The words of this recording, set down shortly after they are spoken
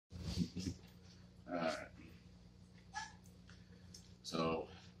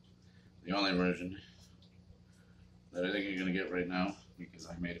only version that I think you're gonna get right now, because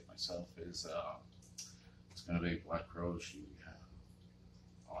I made it myself, is it's gonna be Black Crow. She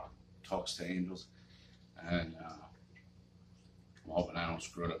talks to angels, and I'm hoping I don't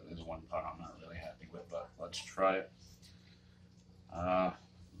screw it up. There's one part I'm not really happy with, but let's try it.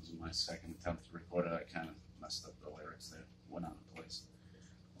 This is my second attempt to record it. I kind of messed up the lyrics there. Went out of place.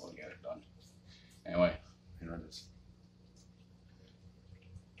 We'll get it done. Anyway, here it is.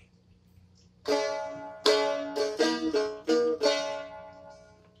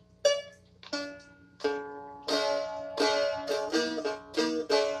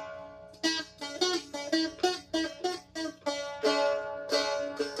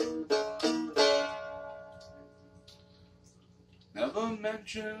 Never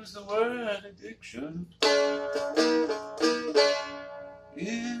mentions the word addiction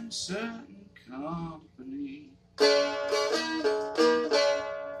in certain company.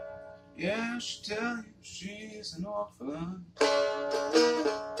 Yeah, she'll tell you she's an orphan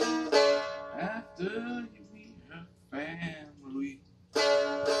after you meet her family.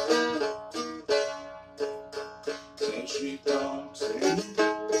 Says she talks in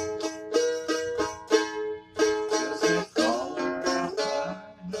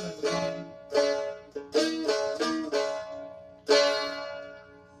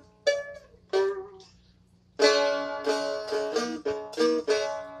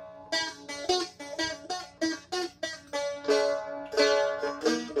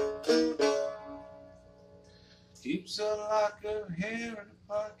keeps a lock of hair in her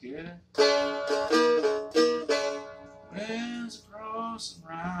pocket, wears a cross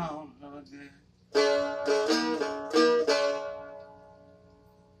around her neck.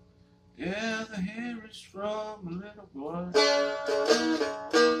 Yeah, the hair is from a little boy,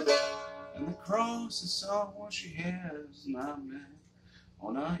 and the cross is someone she has not met,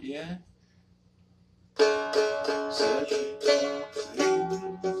 or not yet. Said she talks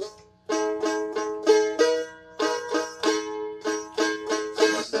English.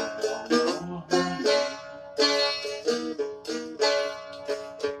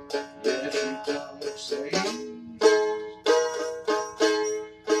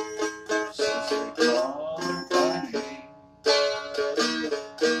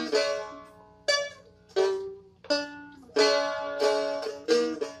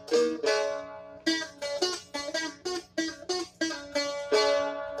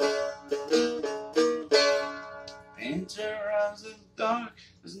 Paint her eyes as dark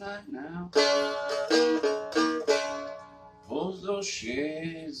as night now, pulls those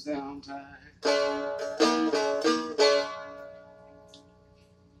shades down tight,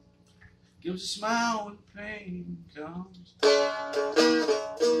 gives a smile when pain comes.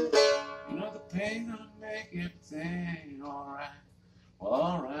 You know the pain gonna make everything alright. Well,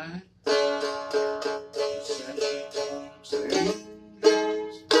 alright. Said she talks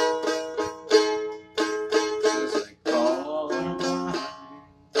angels. Says they call her mine.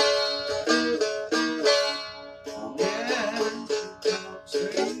 Oh yeah, she talks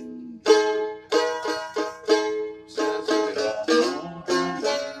angels. Says they all know her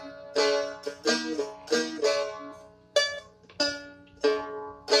name.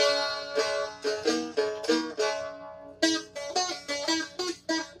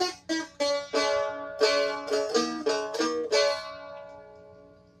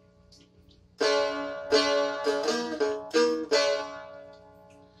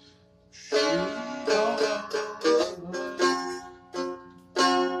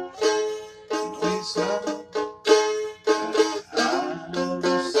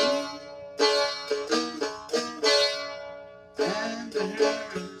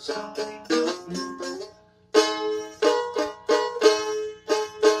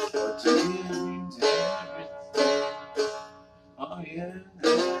 Oh yeah.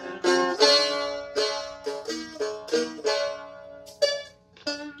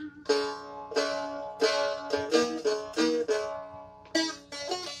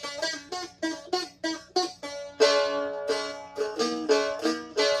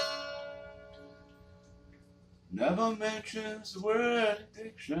 Never mentions the word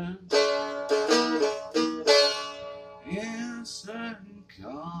addiction in certain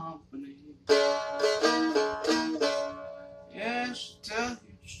company. Yeah, she'll tell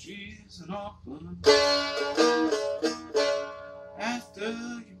you she's an orphan after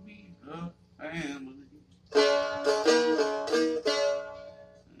you meet her family.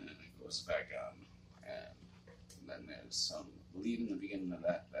 And it goes back on, and then there's some lead in the beginning of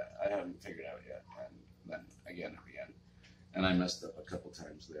that I haven't figured out yet, and then again at the end. And I messed up a couple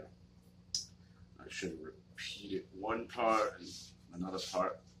times there. I should have repeated one part and another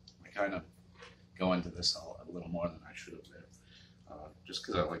part. I kind of go into this a little more than I should have there, just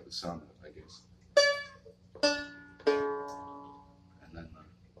because I like the sound of it, I guess.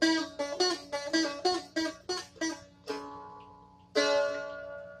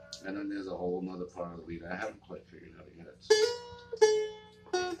 And then there's a whole nother part of the lead I haven't quite figured out yet.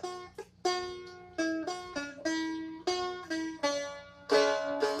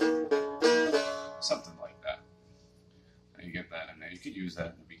 Something like that. And you get that in there. You could use that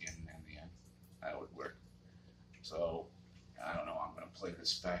in the beginning and the end. That would work. So, I don't know. I'm going to play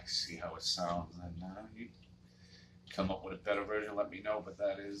this back, see how it sounds, and you come up with a better version, let me know. But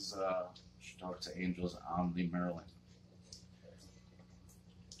that is Talk to Angels on the Merlin.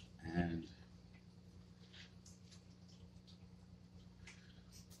 And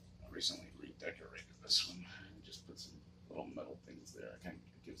I recently redecorated this one. I just put some little metal things there. It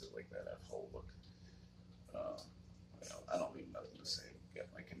gives it like that whole look. I don't leave nothing to say. Got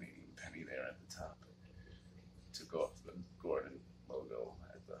my Canadian penny there at the top. Took off the Gordon logo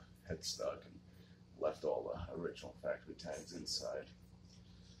at the headstock and left all the original factory tags inside.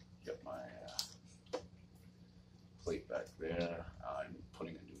 Got my plate back there. I'm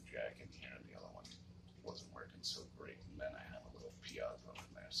putting a new jack in here. The other one wasn't working so great, and then I have a little piazza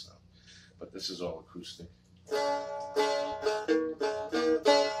in there. So, but this is all acoustic.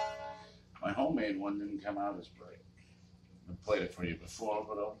 My homemade one didn't come out as bright. I've played it for you before,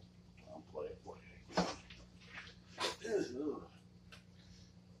 but I'll play it for you.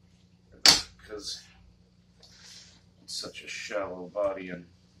 Because it's such a shallow body and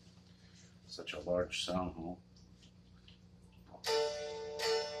such a large sound hole.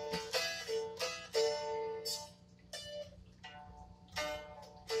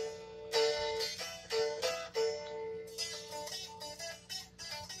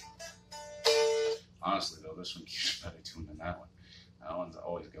 Honestly, though, this one keeps better tuned than that one. That one's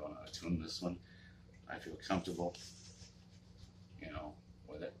always going out of tune. This one, I feel comfortable,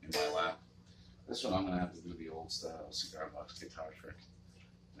 with it in my lap. This one, I'm going to have to do the old style cigar box guitar trick.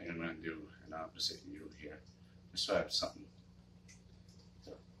 I think I'm going to do an opposite you here, just so I have something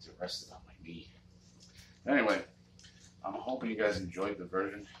to rest it on my knee. Anyway, I'm hoping you guys enjoyed the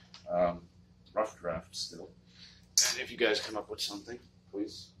version. Rough draft still. And if you guys come up with something,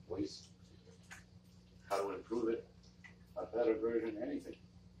 please, how to improve it, a better version, anything,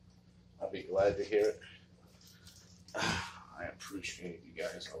 I'll be glad to hear it. I appreciate you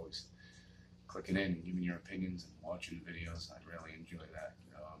guys always clicking in and giving your opinions and watching the videos. I really enjoy that.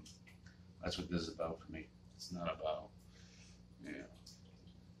 That's what this is about for me. It's not about,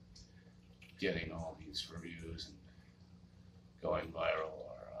 getting all these reviews and going viral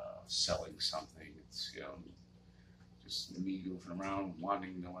or selling something. It's, just me goofing around,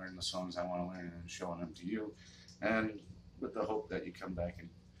 wanting to learn the songs I want to learn and showing them to you. And with the hope that you come back and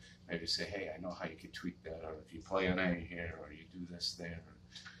maybe say, hey, I know how you can tweak that, or if you play an A here, or you do this there.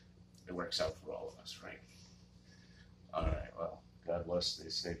 It works out for all of us, right? All right, well, God bless, stay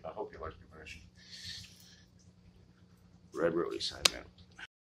safe. I hope you like the version. Red Release, signing out.